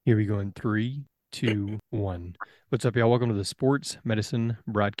Here we go in three, two, one. What's up, y'all? Welcome to the Sports Medicine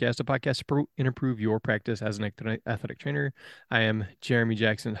Broadcast, a podcast to and improve your practice as an athletic trainer. I am Jeremy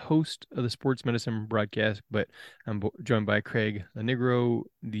Jackson, host of the Sports Medicine Broadcast, but I'm joined by Craig LoNigro,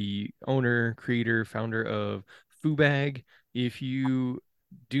 the owner, creator, founder of FOOBag. If you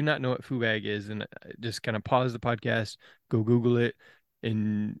do not know what FOOBag is, and just kind of pause the podcast, go Google it,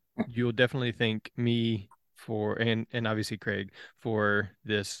 and you'll definitely thank me for and obviously Craig for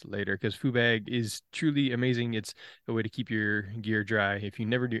this later because FOOBag is truly amazing. It's a way to keep your gear dry. If you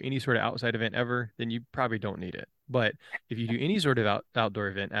never do any sort of outside event ever, then you probably don't need it. But if you do any sort of outdoor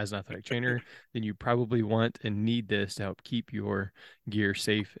event as an athletic trainer, then you probably want and need this to help keep your gear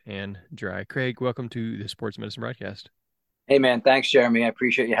safe and dry. Craig, welcome to the Sports Medicine Broadcast. Hey man, thanks Jeremy. I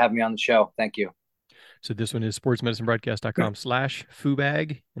appreciate you having me on the show. Thank you. So this one is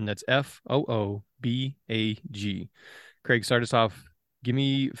sportsmedicinebroadcast.com/FOOBag, and that's FOOBAG. Craig, start us off. Give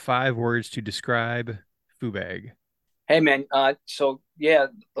me 5 words to describe FOOBag. Hey man, so yeah,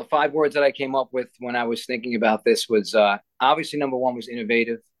 the 5 words that I came up with when I was thinking about this was obviously number one was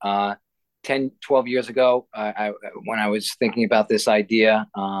innovative. 10, 12 years ago, when I was thinking about this idea,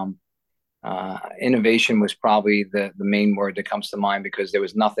 innovation was probably the main word that comes to mind because there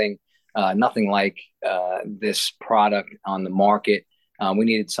was nothing like this product on the market. I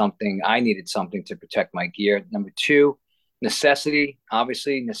needed something to protect my gear. Number two, necessity.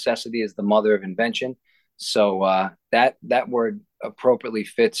 Obviously, necessity is the mother of invention. So that word appropriately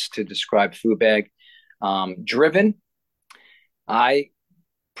fits to describe FOOBag. Driven. I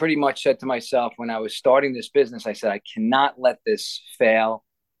pretty much said to myself when I was starting this business, I said, I cannot let this fail.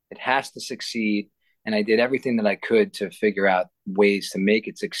 It has to succeed. And I did everything that I could to figure out ways to make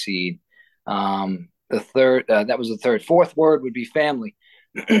it succeed. That was the third. Fourth word would be family.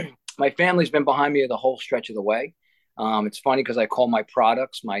 My family's been behind me the whole stretch of the way. It's funny because I call my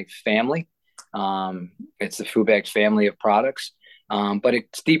products my family. It's the FOOBag family of products. But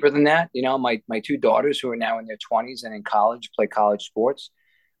it's deeper than that. You know, my two daughters who are now in their 20s and in college, play college sports.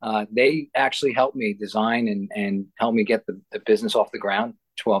 They actually helped me design and help me get the business off the ground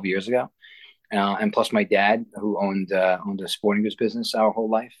 12 years ago. And plus my dad, who owned a sporting goods business our whole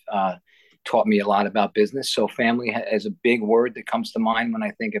life, taught me a lot about business. So family is a big word that comes to mind when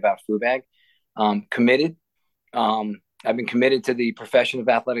I think about FOOBag. Committed. I've been committed to the profession of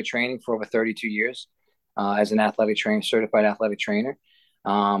athletic training for over 32 years as an athletic trainer, certified athletic trainer.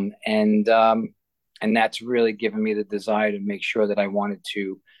 And that's really given me the desire to make sure that I wanted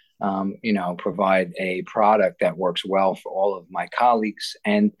to, provide a product that works well for all of my colleagues.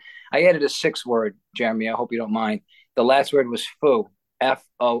 And I added a sixth word, Jeremy. I hope you don't mind. The last word was FOO,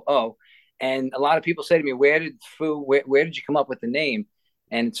 FOO. And a lot of people say to me, where did FOO, where did you come up with the name?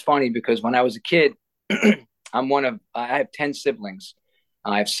 And it's funny because when I was a kid, I have 10 siblings.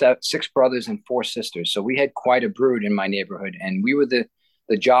 I have six brothers and four sisters. So we had quite a brood in my neighborhood. And we were the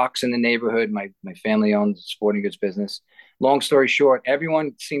jocks in the neighborhood. My family owned a sporting goods business. Long story short,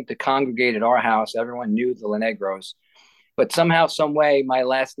 everyone seemed to congregate at our house. Everyone knew the LoNigros. But somehow, some way, my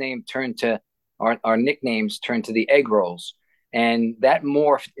last name turned to our nicknames turned to the egg rolls. And that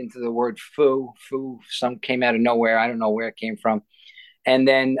morphed into the word foo. Foo, some came out of nowhere. I don't know where it came from. And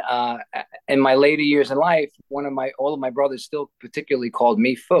then in my later years in life, all of my brothers still particularly called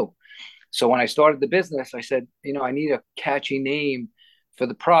me Foo. So when I started the business, I said, I need a catchy name for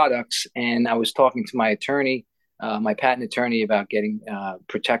the products. And I was talking to my attorney, my patent attorney, about getting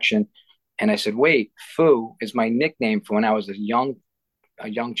protection. And I said, wait, Foo is my nickname for when I was a young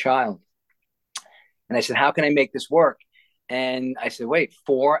child. And I said, how can I make this work? And I said, wait,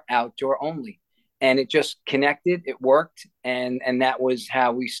 for outdoor only. And it just connected. It worked. And that was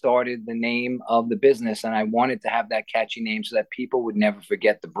how we started the name of the business. And I wanted to have that catchy name so that people would never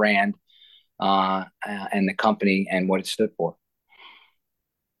forget the brand and the company and what it stood for.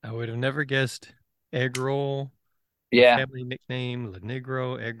 I would have never guessed egg roll, the Yeah. family nickname,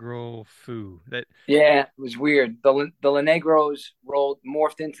 LoNigro, egg roll, foo. That Yeah, it was weird. The Lenegros rolled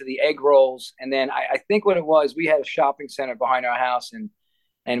morphed into the egg rolls, and then I think what it was, we had a shopping center behind our house, and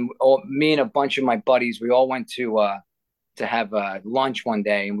me and a bunch of my buddies, we all went to have lunch one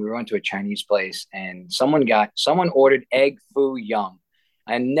day, and we went to a Chinese place, and someone ordered egg foo young.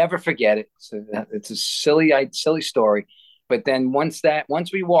 I never forget it. So it's a silly story. But then once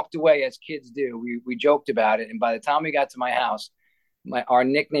we walked away, as kids do, we joked about it, and by the time we got to my house, our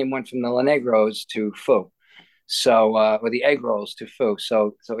nickname went from the Lenegros to Foo. So, or the egg rolls to Foo.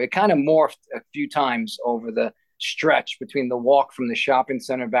 So it kind of morphed a few times over the stretch between the walk from the shopping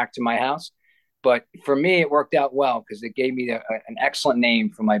center back to my house. But for me, it worked out well because it gave me an excellent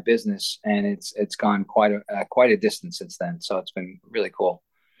name for my business, and it's gone quite a distance since then. So it's been really cool.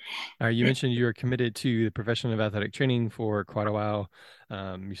 You mentioned you're committed to the profession of athletic training for quite a while.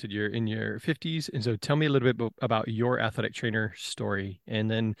 You said you're in your 50s. And so tell me a little bit about your athletic trainer story and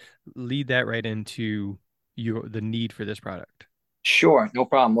then lead that right into the need for this product. Sure, no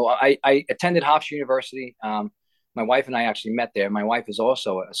problem. Well, I attended Hofstra University. My wife and I actually met there. My wife is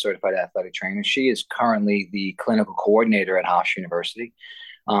also a certified athletic trainer. She is currently the clinical coordinator at Hofstra University.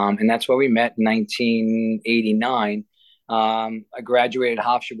 And that's where we met in 1989. I graduated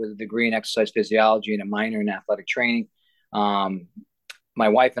Hofstra with a degree in exercise physiology and a minor in athletic training. Um, my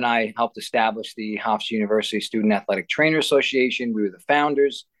wife and I helped establish the Hofstra University Student Athletic Trainer Association. We were the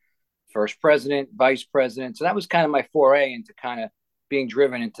founders, first president, vice president. So that was kind of my foray into kind of being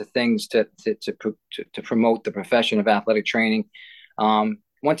driven into things to promote the profession of athletic training.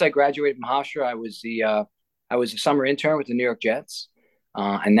 Once I graduated from Hofstra, I was a summer intern with the New York Jets,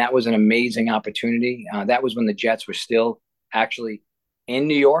 and that was an amazing opportunity. That was when the Jets were still actually in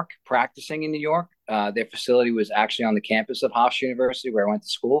New York, practicing in New York. Their facility was actually on the campus of Hofstra University, where I went to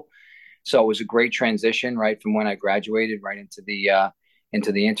school. So it was a great transition, right from when I graduated right into the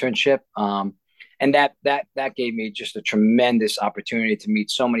internship. And that gave me just a tremendous opportunity to meet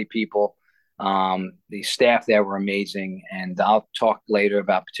so many people. The staff there were amazing, and I'll talk later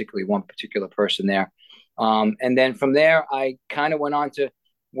about particularly one particular person there. And then from there, I kind of went on to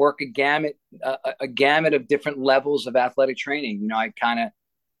work a gamut of different levels of athletic training. I'm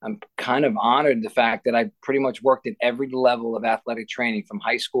kind of honored the fact that I pretty much worked at every level of athletic training from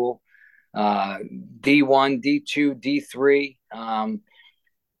high school, D1, D2, D3,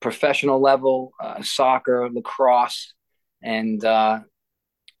 professional level, soccer, lacrosse, and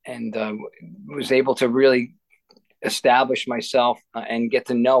was able to really establish myself and get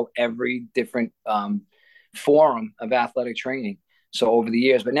to know every different forum of athletic training. So over the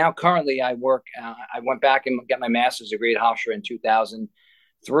years, but now currently I work. I went back and got my master's degree at Hofstra in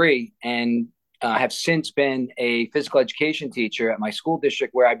 2003, and have since been a physical education teacher at my school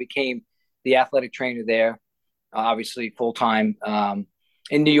district, where I became the athletic trainer there, obviously full time.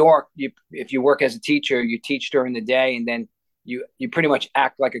 In New York, if you work as a teacher, you teach during the day, and then you pretty much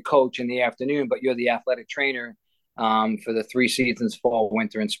act like a coach in the afternoon, but you're the athletic trainer for the 3 seasons: fall,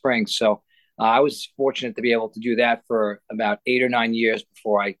 winter, and spring. So I was fortunate to be able to do that for about 8 or 9 years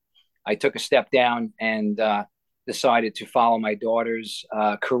before I took a step down and decided to follow my daughter's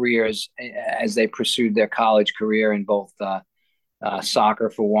careers as they pursued their college career in both soccer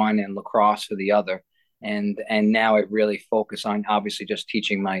for one and lacrosse for the other. And now I really focus on obviously just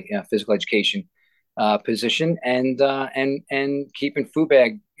teaching my physical education position and keeping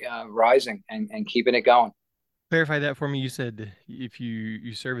FOOBag rising and keeping it going. Clarify that for me. You said if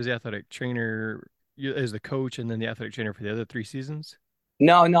you serve as the athletic trainer, as the coach, and then the athletic trainer for the other 3 seasons.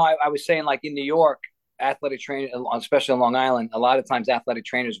 No, I was saying like in New York, athletic trainer, especially on Long Island, a lot of times athletic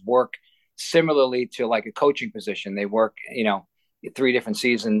trainers work similarly to like a coaching position. They work, 3 different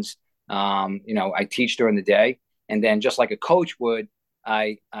seasons. I teach during the day, and then just like a coach would,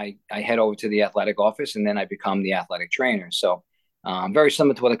 I head over to the athletic office, and then I become the athletic trainer. So very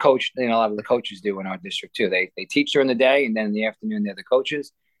similar to what a coach, a lot of the coaches do in our district too. They teach during the day, and then in the afternoon they're the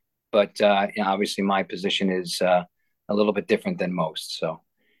coaches. But obviously my position is a little bit different than most. So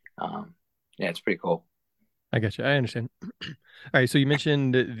yeah, it's pretty cool. I got you. I understand. All right. So you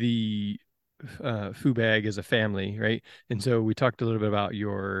mentioned the FOOBag as a family, right? And so we talked a little bit about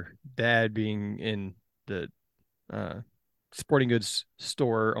your dad being in the uh, sporting goods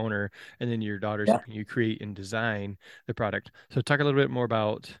store owner, and then your daughter's Yeah. helping you create and design the product. So talk a little bit more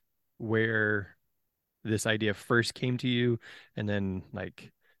about where this idea first came to you, and then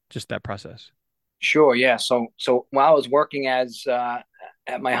like just that process. Sure. Yeah. So while I was working as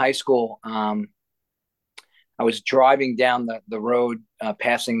at my high school, I was driving down the road,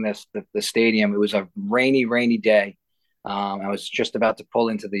 passing the stadium. It was a rainy day. I was just about to pull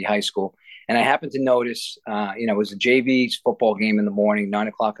into the high school, and I happened to notice, it was a JV football game in the morning, 9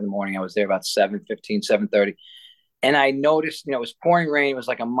 o'clock in the morning. I was there about 7:15, 7:30, and I noticed, it was pouring rain. It was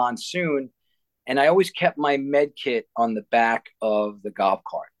like a monsoon, and I always kept my med kit on the back of the golf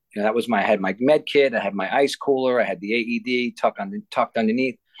cart. That was I had my med kit, I had my ice cooler, I had the AED tucked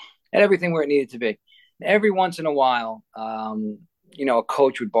underneath, and everything where it needed to be. Every once in a while, a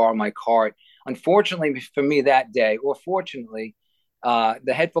coach would borrow my cart. Unfortunately for me that day, or fortunately,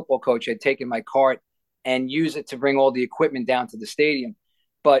 the head football coach had taken my cart and used it to bring all the equipment down to the stadium.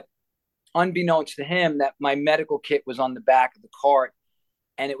 But unbeknownst to him, that my medical kit was on the back of the cart,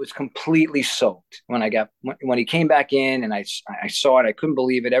 and it was completely soaked. When he came back in and I saw it, I couldn't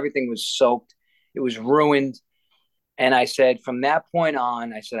believe it. Everything was soaked. It was ruined. And I said, from that point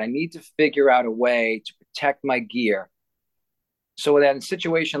on, I said, I need to figure out a way to protect my gear so that in a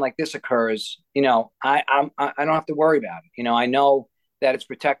situation like this occurs, I don't have to worry about it. I know that it's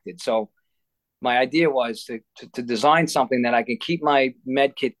protected. So my idea was to design something that I can keep my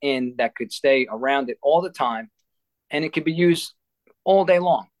med kit in, that could stay around it all the time, and it could be used all day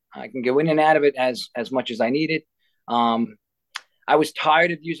long. I can go in and out of it as much as I need it. I was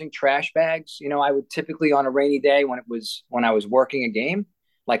tired of using trash bags. I would typically, on a rainy day when I was working a game,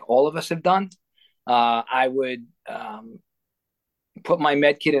 like all of us have done, I would put my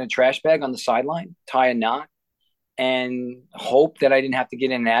med kit in a trash bag on the sideline, tie a knot, and hope that I didn't have to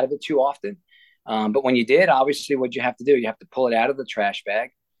get in and out of it too often. But when you did, obviously, what you have to do, you have to pull it out of the trash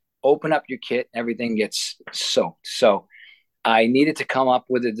bag, open up your kit, everything gets soaked. So I needed to come up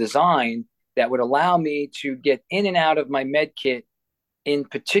with a design that would allow me to get in and out of my med kit in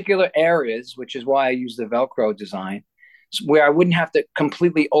particular areas, which is why I use the Velcro design, where I wouldn't have to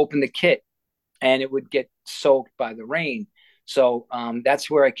completely open the kit and it would get soaked by the rain. So that's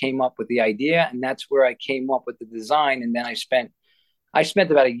where I came up with the idea, and that's where I came up with the design. And then I spent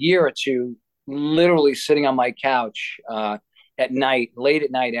about a year or two literally sitting on my couch at night, late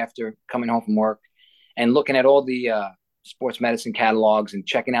at night after coming home from work, and looking at all the sports medicine catalogs and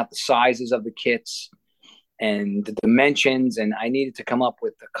checking out the sizes of the kits and the dimensions. And I needed to come up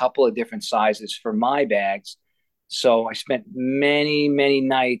with a couple of different sizes for my bags. So I spent many, many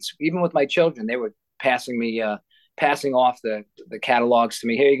nights, even with my children. They were passing off the catalogs to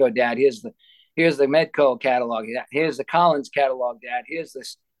me. Here you go, Dad. Here's the Medco catalog. Here's the Collins catalog, Dad. Here's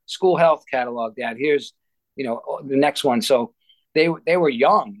this school health catalog, Dad. Here's the next one. So they were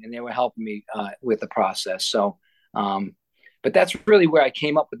young and they were helping me with the process. So, but that's really where I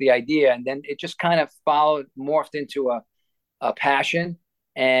came up with the idea, and then it just kind of morphed into a passion.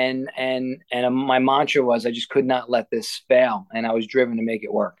 And my mantra was I just could not let this fail, and I was driven to make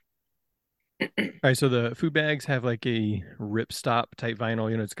it work. All right, so the food bags have like a ripstop type vinyl.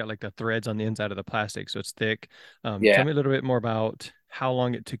 It's got like the threads on the inside of the plastic, so it's thick. Tell Yeah. me a little bit more about how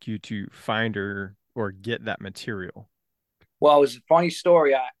long it took you to find or get that material. Well, it was a funny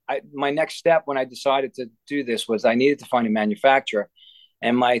story. My next step when I decided to do this was I needed to find a manufacturer,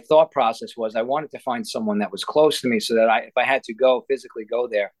 and my thought process was I wanted to find someone that was close to me, so that if I had to physically go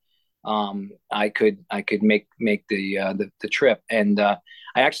there, I could make the trip. And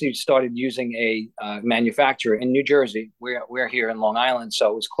I actually started using a manufacturer in New Jersey. We're here in Long Island,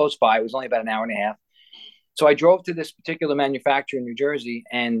 so it was close by. It was only about an hour and a half. So I drove to this particular manufacturer in New Jersey,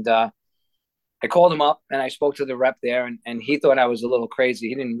 and I called him up and I spoke to the rep there, and he thought I was a little crazy.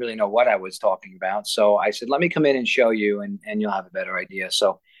 He didn't really know what I was talking about. So I said, let me come in and show you, and you'll have a better idea.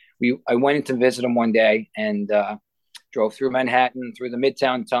 So I went in to visit him one day, and drove through Manhattan, through the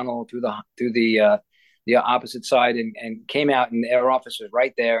Midtown Tunnel, through the opposite side, and came out, and their office was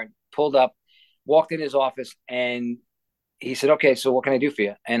right there, and pulled up, walked in his office, and he said, okay, so what can I do for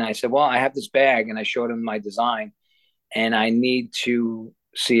you? And I said, well, I have this bag, and I showed him my design, and I need to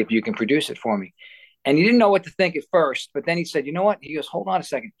see if you can produce it for me. And he didn't know what to think at first, but then he said, you know what? He goes, hold on a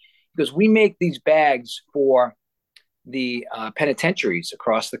second. Because we make these bags for the penitentiaries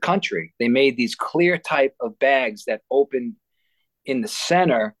across the country. They made these clear type of bags that opened in the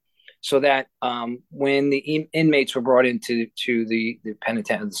center, so that when the inmates were brought into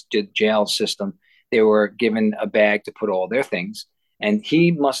the jail system, they were given a bag to put all their things. And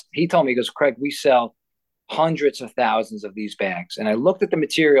he told me, he goes, Craig, we sell hundreds of thousands of these bags. And I looked at the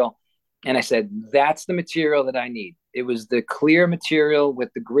material and I said, that's the material that I need. It was the clear material with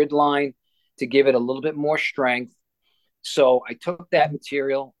the grid line to give it a little bit more strength. So I took that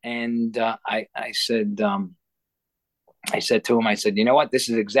material, and I said to him, I said, you know what? This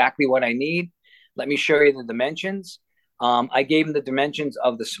is exactly what I need. Let me show you the dimensions. I gave him the dimensions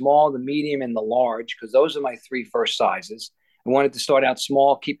of the small, the medium, and the large, because those are my three first sizes. I wanted to start out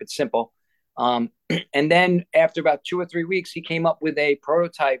small, keep it simple. And then after about 2 or 3 weeks, he came up with a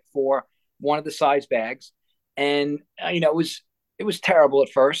prototype for one of the size bags. And, it was terrible at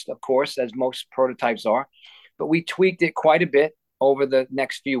first, of course, as most prototypes are. But we tweaked it quite a bit over the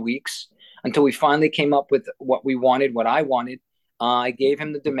next few weeks until we finally came up with what we wanted, what I wanted. I gave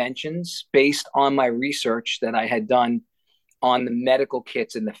him the dimensions based on my research that I had done on the medical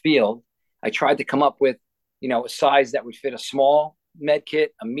kits in the field. I tried to come up with, a size that would fit a small med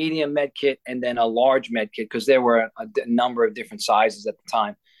kit, a medium med kit, and then a large med kit, because there were a number of different sizes at the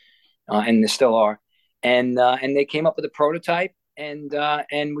time, and there still are. And they came up with a prototype, and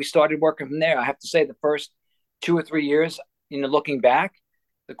we started working from there. I have to say, the first 2 or 3 years, looking back,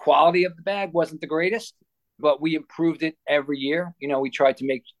 the quality of the bag wasn't the greatest, but we improved it every year. We tried to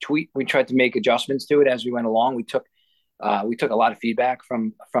make adjustments to it as we went along. We took a lot of feedback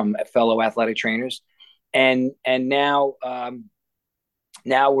from fellow athletic trainers, and now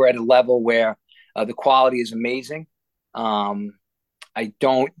Now we're at a level where the quality is amazing. Um, I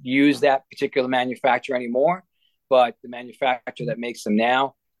don't use that particular manufacturer anymore, but the manufacturer that makes them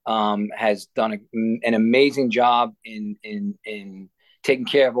now has done an amazing job in taking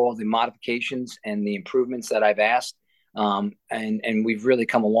care of all the modifications and the improvements that I've asked. And we've really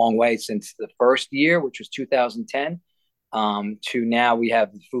come a long way since the first year, which was 2010, to now we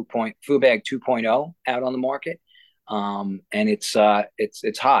have the FOOBag 2.0 out on the market, and it's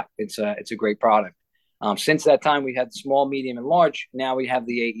hot. It's a great product. Since that time, we had the small, medium, and large. Now we have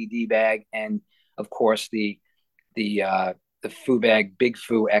the AED bag, and of course the FOOBag Big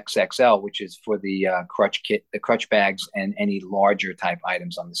Foo XXL, which is for the crutch kit, the crutch bags, and any larger type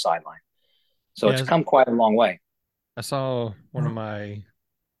items on the sideline. So it's Yeah, come quite a long way. I saw one of my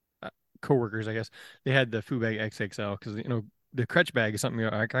uh, coworkers, I guess, they had the FOOBag XXL because the crutch bag is something you're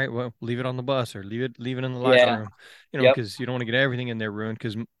like, all right, well, leave it on the bus or leave it in the locker Yeah. room, Yep. because you don't want to get everything in there ruined.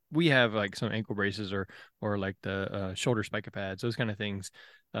 Because we have like some ankle braces or like the shoulder spica pads, those kind of things,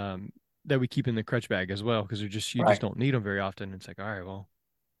 um, that we keep in the crutch bag as well because you just Right. don't need them very often. It's like, all right, well,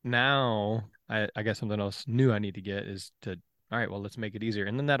 now I guess something else new I need to get is to, all right, well, let's make it easier,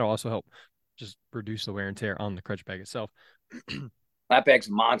 and then that'll also help just reduce the wear and tear on the crutch bag itself. That bag's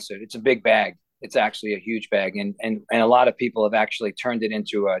a monster. It's a big bag. It's actually a huge bag, and a lot of people have actually turned it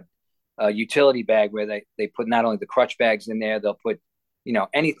into a utility bag where they put not only the crutch bags in there, they'll put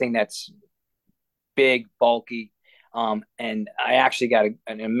anything that's big, bulky. And I actually got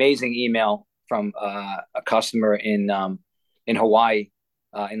an amazing email from a customer in Hawaii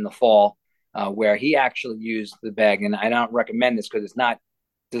in the fall, where he actually used the bag. And I don't recommend this because it's not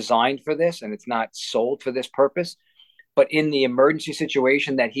designed for this and it's not sold for this purpose. But in the emergency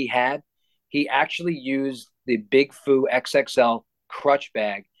situation that he had, he actually used the Big Foo XXL crutch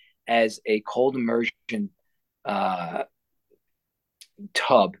bag as a cold immersion uh,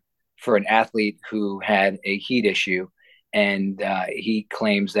 tub for an athlete who had a heat issue, and he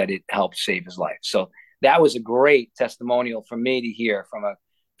claims that it helped save his life. So that was a great testimonial for me to hear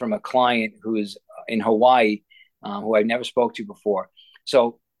from a client who is in Hawaii, who I never spoke to before.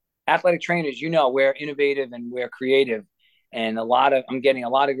 So athletic trainers, we're innovative and we're creative. And I'm getting a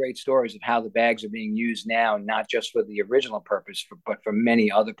lot of great stories of how the bags are being used now, not just for the original purpose, but for many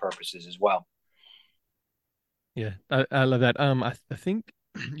other purposes as well. Yeah, I love that. I think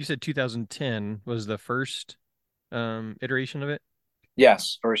you said 2010 was the first iteration of it.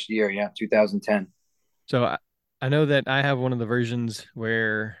 Yes, first year, yeah, 2010. So I know that I have one of the versions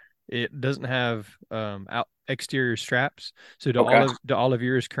where it doesn't have out exterior straps. So Okay. do all of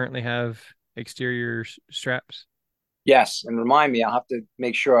yours currently have exterior straps? Yes, and remind me, I'll have to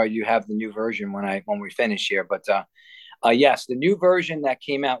make sure you have the new version when we finish here. But yes, the new version that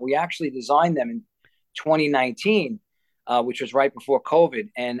came out, we actually designed them in 2019, which was right before COVID,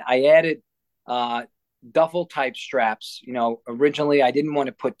 and I added uh, duffel type straps. Originally I didn't want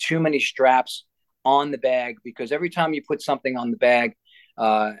to put too many straps on the bag because every time you put something on the bag,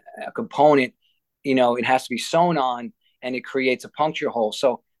 a component, it has to be sewn on, and it creates a puncture hole.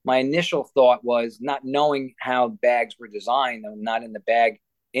 So my initial thought was, not knowing how bags were designed. I'm not in the bag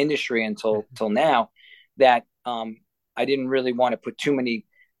industry until Mhm. till now, that I didn't really want to put too many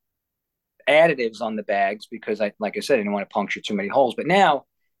additives on the bags because like I said, I didn't want to puncture too many holes. But now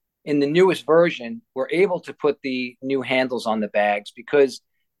in the newest version, we're able to put the new handles on the bags because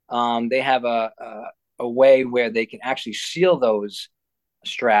they have a way where they can actually seal those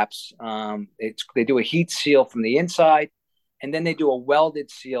straps. They do a heat seal from the inside, and then they do a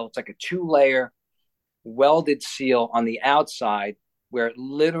welded seal. It's like a two-layer welded seal on the outside where it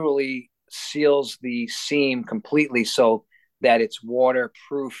literally seals the seam completely so that it's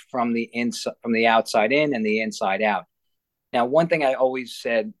waterproof from the outside in and the inside out. Now, one thing I always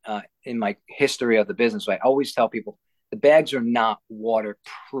said in my history of the business, I always tell people the bags are not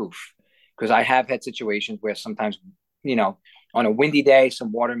waterproof, because I have had situations where sometimes, you know, on a windy day,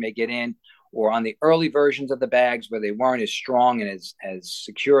 some water may get in, or on the early versions of the bags where they weren't as strong and as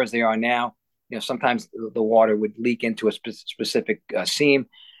secure as they are now, sometimes the water would leak into a specific seam.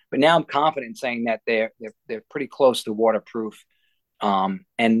 But now I'm confident in saying that they're pretty close to waterproof,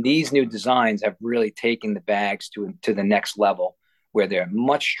 and these new designs have really taken the bags to the next level, where they're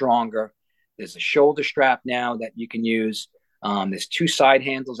much stronger. There's a shoulder strap now that you can use. There's two side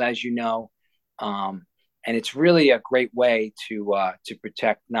handles, as you know, and it's really a great way to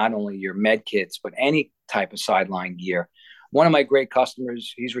protect not only your med kits but any type of sideline gear. One of my great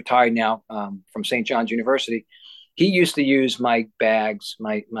customers, he's retired now, from St. John's University. He used to use my bags,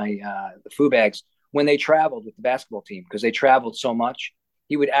 the FOOBags, when they traveled with the basketball team, because they traveled so much.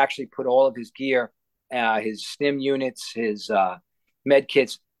 He would actually put all of his gear, his stim units, med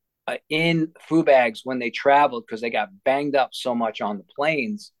kits in FOOBags when they traveled because they got banged up so much on the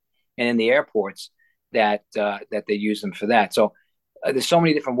planes and in the airports that they use them for that. So there's so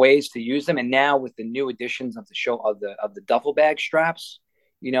many different ways to use them, and now with the new additions of the show of the duffel bag straps,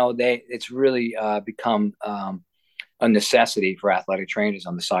 it's really become a necessity for athletic trainers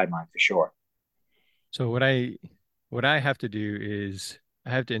on the sideline for sure. So what I have to do is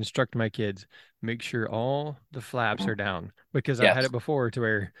I have to instruct my kids, make sure all the flaps are down because I've had Yes. it before to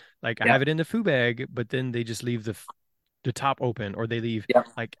where like I have Yep. it in the foo bag, but then they just leave the top open or they leave Yep.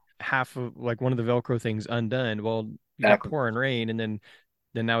 like half of like one of the Velcro things undone. Well, you got Exactly. pouring rain and then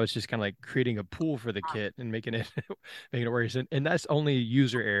now it's just kind of like creating a pool for the kit and making it making it worse. And that's only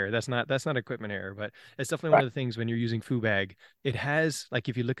user error. That's not equipment error, but it's definitely one Right. of the things when you're using FOOBag. It has like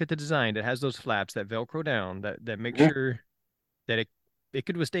if you look at the design, it has those flaps that Velcro down that make Mhm. sure that it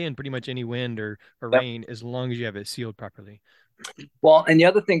could withstand pretty much any wind or Yep. rain as long as you have it sealed properly. Well, and the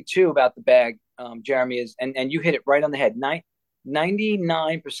other thing too about the bag, Jeremy, is and you hit it right on the head.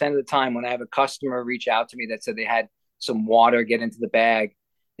 99% of the time when I have a customer reach out to me that said they had some water get into the bag,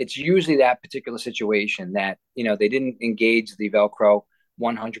 it's usually that particular situation that they didn't engage the Velcro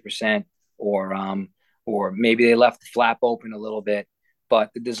 100%, or maybe they left the flap open a little bit.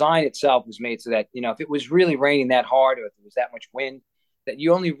 But the design itself was made so that if it was really raining that hard or if there was that much wind, that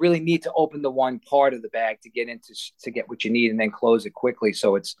you only really need to open the one part of the bag to get what you need and then close it quickly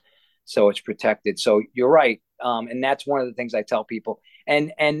so it's protected. So you're right, and that's one of the things I tell people.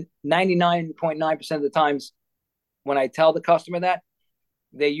 And 99.9% of the times when I tell the customer that,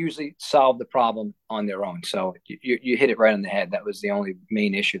 they usually solve the problem on their own. So you hit it right on the head. That was the only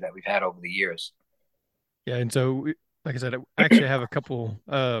main issue that we've had over the years. Yeah, and so like I said, I actually have a couple.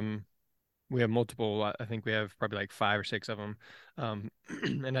 We have multiple. I think we have probably like five or six of them. And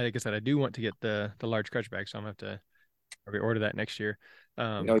like I said, I do want to get the large crutch bag, so I'm gonna have to probably order that next year. You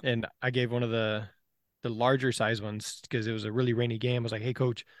know, And I gave one of the larger size ones because it was a really rainy game. I was like, "Hey,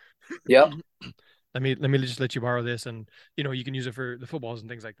 coach, yep, let me just let you borrow this, and you can use it for the footballs and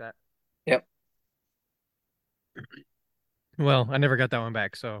things like that." yep, Well, I never got that one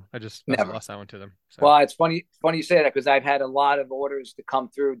back, so I just must have never. lost that one to them. So Well, it's funny you say that because I've had a lot of orders to come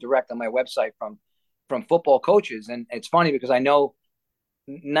through direct on my website from football coaches, and it's funny because I know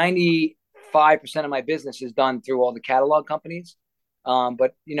 95% of my business is done through all the catalog companies.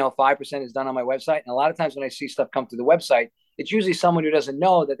 But 5% is done on my website. And a lot of times when I see stuff come through the website, it's usually someone who doesn't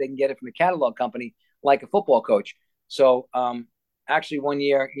know that they can get it from a catalog company, like a football coach. So actually, one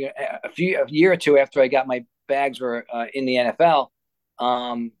year, a year or two after I got my bags were in the NFL,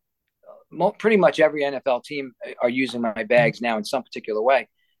 pretty much every NFL team are using my bags now in some particular way.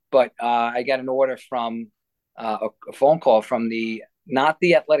 But I got an order from a phone call from the not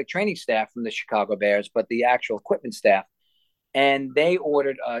the athletic training staff from the Chicago Bears, but the actual equipment staff, and they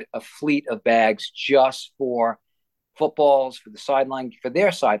ordered a fleet of bags just for footballs for the sideline for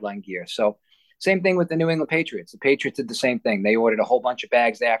their sideline gear. So same thing with the New England Patriots. The Patriots did the same thing. They ordered a whole bunch of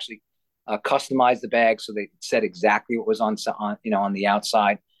bags. They actually customized the bags so they said exactly what was on the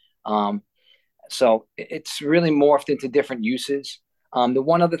outside. Um, so it's really morphed into different uses. The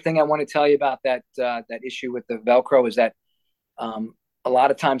one other thing I want to tell you about that issue with the Velcro is that a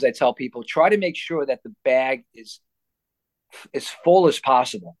lot of times I tell people try to make sure that the bag is as full as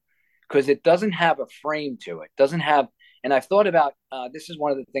possible because it doesn't have a frame to it. Doesn't have, and I've thought about this is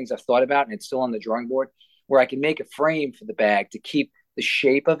one of the things I've thought about, and it's still on the drawing board where I can make a frame for the bag to keep the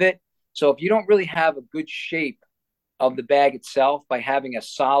shape of it. So if you don't really have a good shape of the bag itself by having a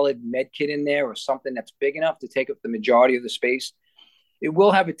solid med kit in there or something that's big enough to take up the majority of the space, it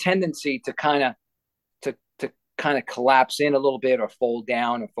will have a tendency to kind of collapse in a little bit or fold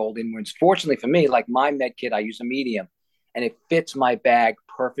down or fold inwards. Fortunately for me, like my med kit, I use a medium, and it fits my bag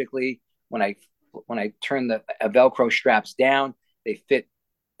perfectly. When I turn the Velcro straps down, they fit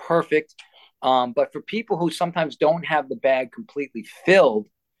perfect. But for people who sometimes don't have the bag completely filled,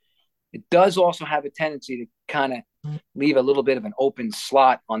 it does also have a tendency to kind of leave a little bit of an open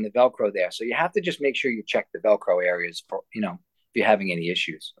slot on the Velcro there. So you have to just make sure you check the Velcro areas for, if you're having any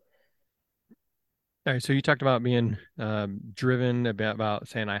issues. all right, so you talked about being driven about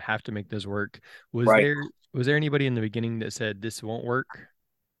saying I have to make this work. Was Right. there was there anybody in the beginning that said this won't work?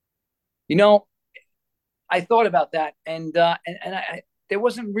 You know, I thought about that, and there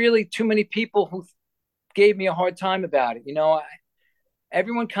wasn't really too many people who gave me a hard time about it.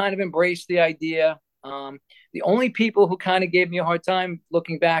 Everyone kind of embraced the idea. The only people who kind of gave me a hard time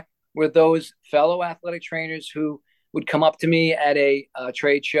looking back were those fellow athletic trainers who would come up to me at a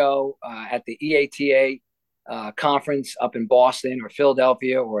trade show, at the EATA conference up in Boston or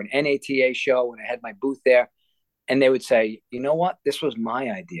Philadelphia, or an NATA show when I had my booth there. and they would say, you know what, this was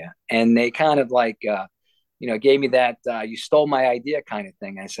my idea. And they kind of like, gave me that, you stole my idea kind of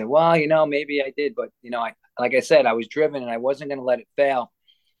thing. I said, well, maybe I did, but, like I said, I was driven and I wasn't going to let it fail.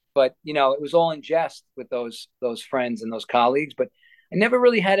 But, it was all in jest with those friends and those colleagues. But I never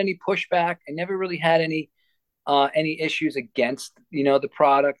really had any pushback. I never really had any issues against, the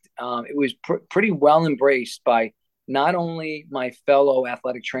product. It was pretty well embraced by not only my fellow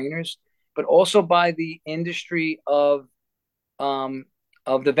athletic trainers, but also by the industry of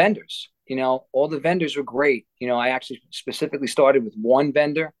the vendors. All the vendors were great. I actually specifically started with one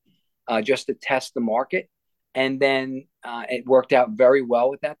vendor just to test the market, and then it worked out very well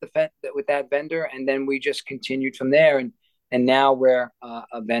with that vendor, and then we just continued from there, and now we're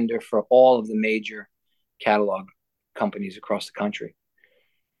a vendor for all of the major catalog companies across the country.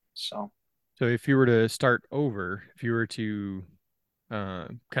 So, So if you were to start over, if you were to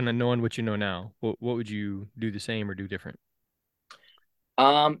kind of knowing what you know now, what would you do the same or do different?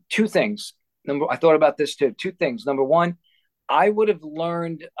 two things. I thought about this too. Two things. Number one, I would have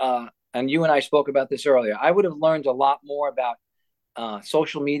learned, and you and I spoke about this earlier. I would have learned a lot more about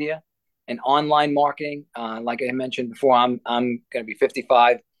social media and online marketing. Like I mentioned before, I'm going to be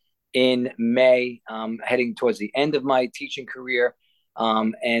 55 in May, heading towards the end of my teaching career.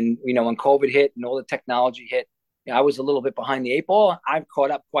 And when COVID hit and all the technology hit, I was a little bit behind the eight ball. I've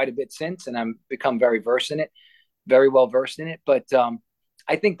caught up quite a bit since, and I'm become very well versed in it. But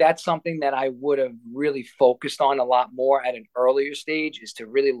I think that's something that I would have really focused on a lot more at an earlier stage, is to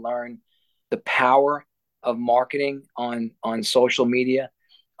really learn the power of marketing on social media.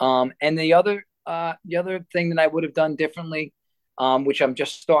 And the other thing that I would have done differently, which I'm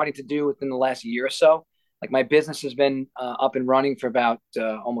just starting to do within the last year or so. Like, my business has been up and running for about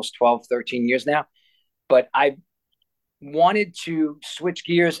almost 12, 13 years now. But I wanted to switch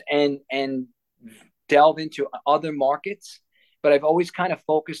gears and delve into other markets. But I've always kind of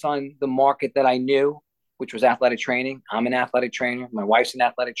focused on the market that I knew, which was athletic training. I'm an athletic trainer. My wife's an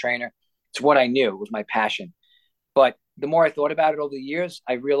athletic trainer. It's what I knew. It was my passion. But the more I thought about it over the years,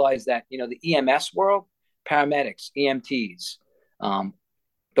 I realized that, the EMS world, paramedics, EMTs,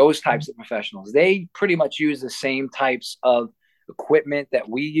 those types of professionals, they pretty much use the same types of equipment that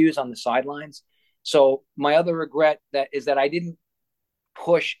we use on the sidelines. So my other regret is that I didn't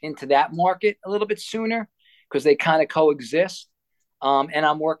push into that market a little bit sooner, because they kind of coexist. And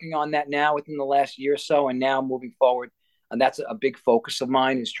I'm working on that now within the last year or so, and now moving forward. And that's a big focus of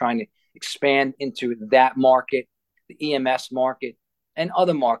mine, is trying to expand into that market, the EMS market, and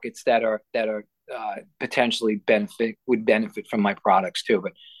other markets that are potentially would benefit from my products too.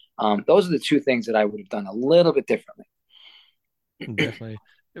 But those are the two things that I would have done a little bit differently. Definitely.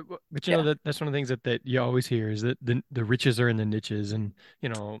 But Yeah, that's one of the things that you always hear is that the riches are in the niches, and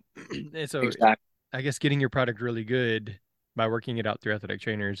and so exactly. I guess getting your product really good by working it out through athletic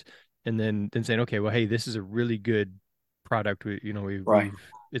trainers, and then saying, okay, well, hey, this is a really good product. Right.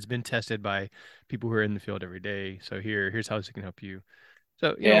 It's been tested by people who are in the field every day. So here's how this can help you.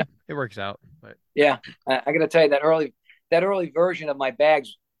 So Yeah. it works out. But Yeah. I got to tell you, that early version of my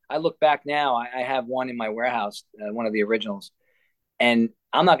bags, I look back now, I have one in my warehouse, one of the originals. And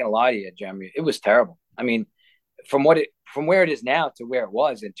I'm not going to lie to you, Jeremy, it was terrible. I mean, from where it is now to where it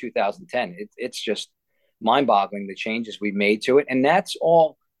was in 2010, it's just mind-boggling, the changes we've made to it. And that's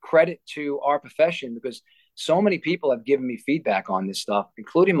all credit to our profession, because so many people have given me feedback on this stuff,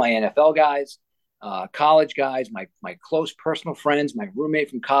 including my NFL guys, college guys, my close personal friends, my roommate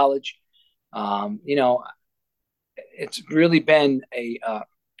from college. It's really been a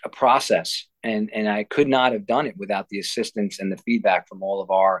process, and I could not have done it without the assistance and the feedback from all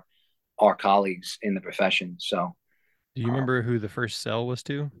of our colleagues in the profession. So, do you um, remember who the first sell was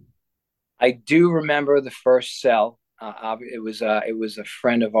to? I do remember the first sell. It was a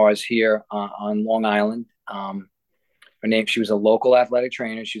friend of ours here on Long Island. She was a local athletic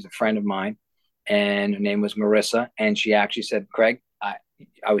trainer. She was a friend of mine, and her name was Marissa. And she actually said, "Craig,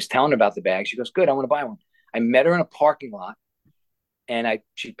 I was telling her about the bag. She goes, good, I want to buy one." I met her in a parking lot, and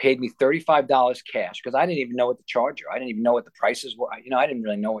she paid me $35 cash, because I didn't even know what to charge her. I didn't even know what the prices were. I didn't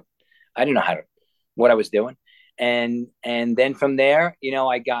really know I didn't know what I was doing. And then from there,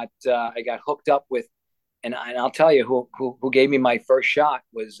 I got hooked up with, and I'll tell you who gave me my first shot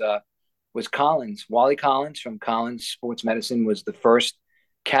was Collins. Wally Collins from Collins Sports Medicine was the first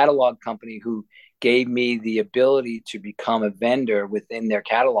catalog company who gave me the ability to become a vendor within their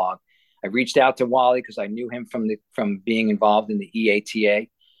catalog. I reached out to Wally because I knew him from being involved in the EATA,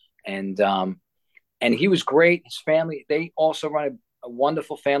 and he was great. His family, they also run a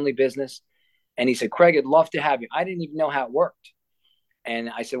wonderful family business. And he said, "Craig, I'd love to have you." I didn't even know how it worked. And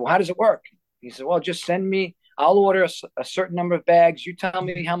I said, "Well, how does it work?" He said, "Well, just send me I'll order a certain number of bags. You tell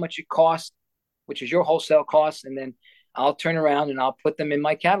me how much it costs, which is your wholesale cost, and then I'll turn around and I'll put them in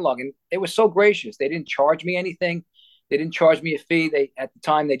my catalog. And they were so gracious. They didn't charge me anything. They didn't charge me a fee. They at the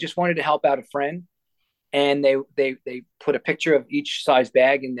time they just wanted to help out a friend, and they put a picture of each size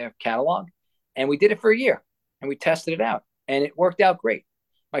bag in their catalog, and we did it for a year, and we tested it out, and it worked out great.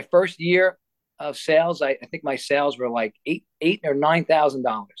 My first year of sales, I think my sales were like eight or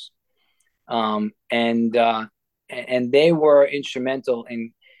 $9,000, and they were instrumental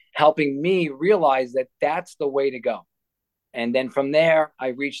in helping me realize that that's the way to go. And then from there, I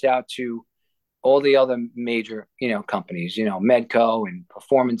reached out to all the other major, companies, Medco and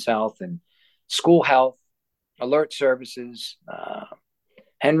Performance Health and School Health, Alert Services.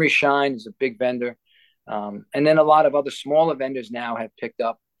 Henry Schein is a big vendor. And then a lot of other smaller vendors now have picked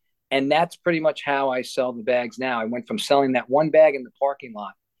up. And that's pretty much how I sell the bags now. I went from selling that one bag in the parking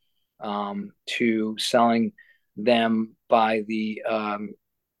lot to selling them by the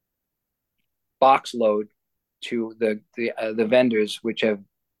box load to the vendors, which have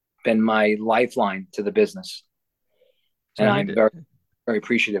been my lifeline to the business. So And I'm very, very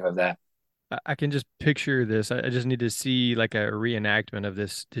appreciative of that. I can just picture this. I just need to see like a reenactment of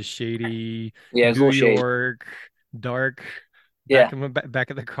this shady Yeah, it's a New little shady. York, dark, Yeah, back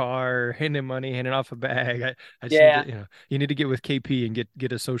of the car, handing money, handing off a bag. I just need yeah, to, you need to get with KP and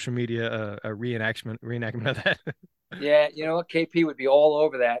get a social media a reenactment of that. yeah. You know what? KP would be all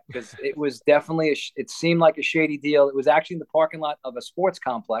over that because it was definitely it seemed like a shady deal. It was actually in the parking lot of a sports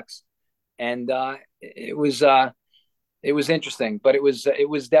complex, and it was interesting, but it was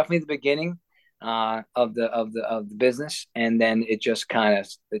definitely the beginning of the business, and then it just kind of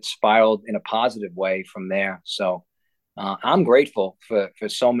it spiraled in a positive way from there. So I'm grateful for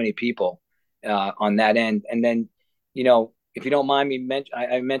so many people on that end. And then, if you don't mind me,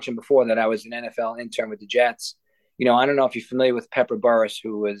 I mentioned before that I was an NFL intern with the Jets. I don't know if you're familiar with Pepper Burris,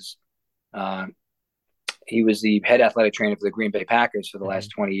 who was uh, he was the head athletic trainer for the Green Bay Packers for the Mhm. last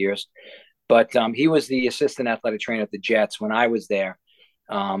 20 years. But he was the assistant athletic trainer at the Jets when I was there.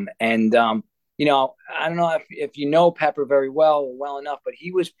 And I don't know if you know Pepper very well or well enough, but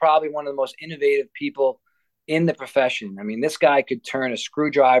he was probably one of the most innovative people in the profession. I mean, this guy could turn a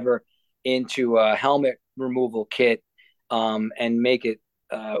screwdriver into a helmet removal kit and make it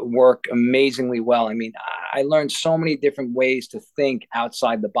work amazingly well. I mean, I learned so many different ways to think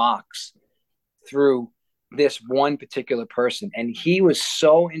outside the box through this one particular person. And he was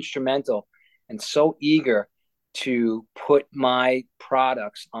so instrumental and so eager to put my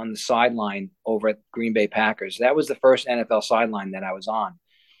products on the sideline over at Green Bay Packers. That was the first NFL sideline that I was on.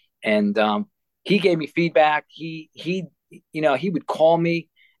 And he gave me feedback. He would call me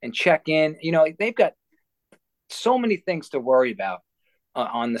and check in. They've got so many things to worry about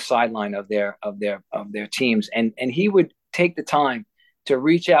on the sideline of their teams, and he would take the time to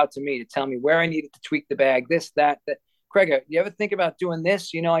reach out to me to tell me where I needed to tweak the bag, this, that. Craig, you ever think about doing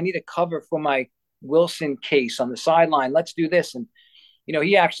this? I need a cover for my Wilson case on the sideline. Let's do this. And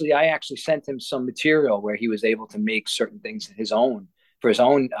I actually sent him some material where he was able to make certain things for his own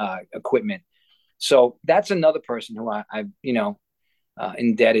equipment. So that's another person who I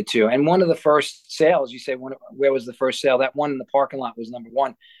indebted to. And one of the first sales, you say, where was the first sale? That one in the parking lot was number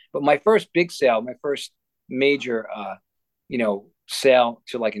one. But my first big sale, my first major, sale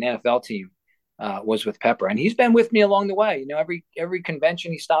to like an NFL team was with Pepper, and he's been with me along the way. Every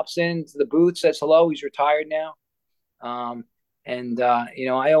convention he stops in to the booth, says hello. He's retired now, and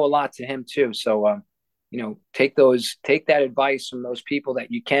I owe a lot to him too. So take that advice from those people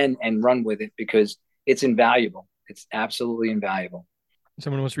that you can and run with it because it's invaluable. It's absolutely invaluable.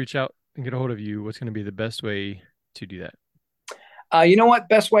 Someone wants to reach out and get a hold of you. What's going to be the best way to do that? You know what?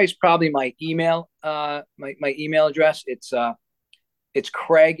 Best way is probably my email. My email address. It's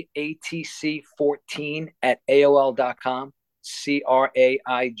Craig ATC14 at AOL.com.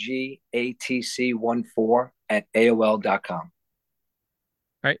 CRAIG ATC14 at AOL.com.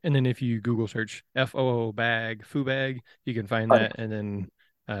 All right. And then if you Google search FOOBag, FOOBag, you can find that. And then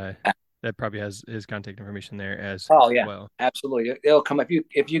that probably has his contact information there as Oh yeah, well. absolutely. It'll come if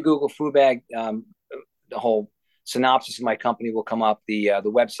you Google FOOBag, the whole synopsis of my company will come up. The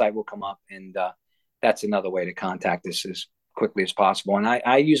website will come up, and that's another way to contact us as quickly as possible. And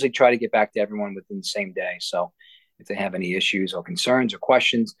I usually try to get back to everyone within the same day. So if they have any issues or concerns or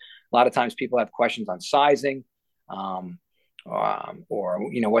questions, a lot of times people have questions on sizing, or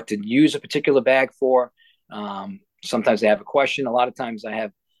what to use a particular bag for. Sometimes they have a question. A lot of times I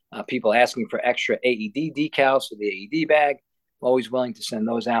have people asking for extra AED decals for the AED bag. I'm always willing to send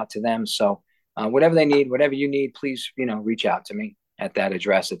those out to them. So whatever they need, whatever you need, please reach out to me at that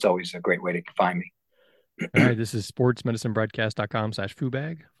address. It's always a great way to find me. All right, this is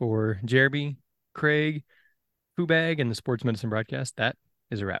sportsmedicinebroadcast.com/FOOBag for Jeremy, Craig, FOOBag, and the Sports Medicine Broadcast. That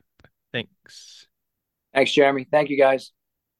is a wrap. Thanks. Thanks, Jeremy. Thank you, guys.